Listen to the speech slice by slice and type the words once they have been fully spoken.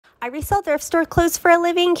I resell thrift store clothes for a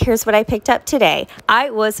living. Here's what I picked up today.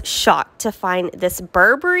 I was shocked to find this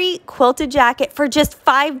Burberry quilted jacket for just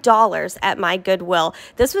 $5 at my Goodwill.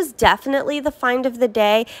 This was definitely the find of the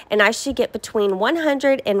day, and I should get between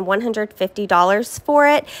 $100 and $150 for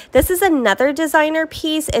it. This is another designer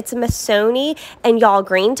piece. It's Missoni, and y'all,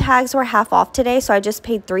 green tags were half off today, so I just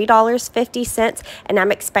paid $3.50, and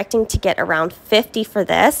I'm expecting to get around $50 for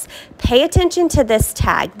this. Pay attention to this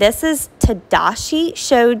tag. This is Tadashi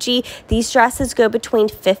Shoji. These dresses go between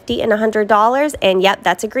 $50 and $100, and yep,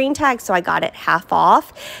 that's a green tag, so I got it half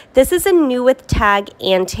off. This is a new with tag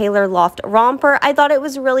and Taylor Loft romper. I thought it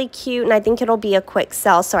was really cute, and I think it'll be a quick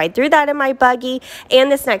sell, so I threw that in my buggy.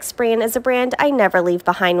 And this next brand is a brand I never leave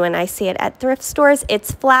behind when I see it at thrift stores.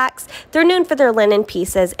 It's Flax. They're known for their linen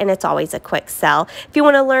pieces, and it's always a quick sell. If you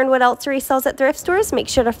want to learn what else resells at thrift stores, make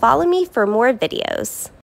sure to follow me for more videos.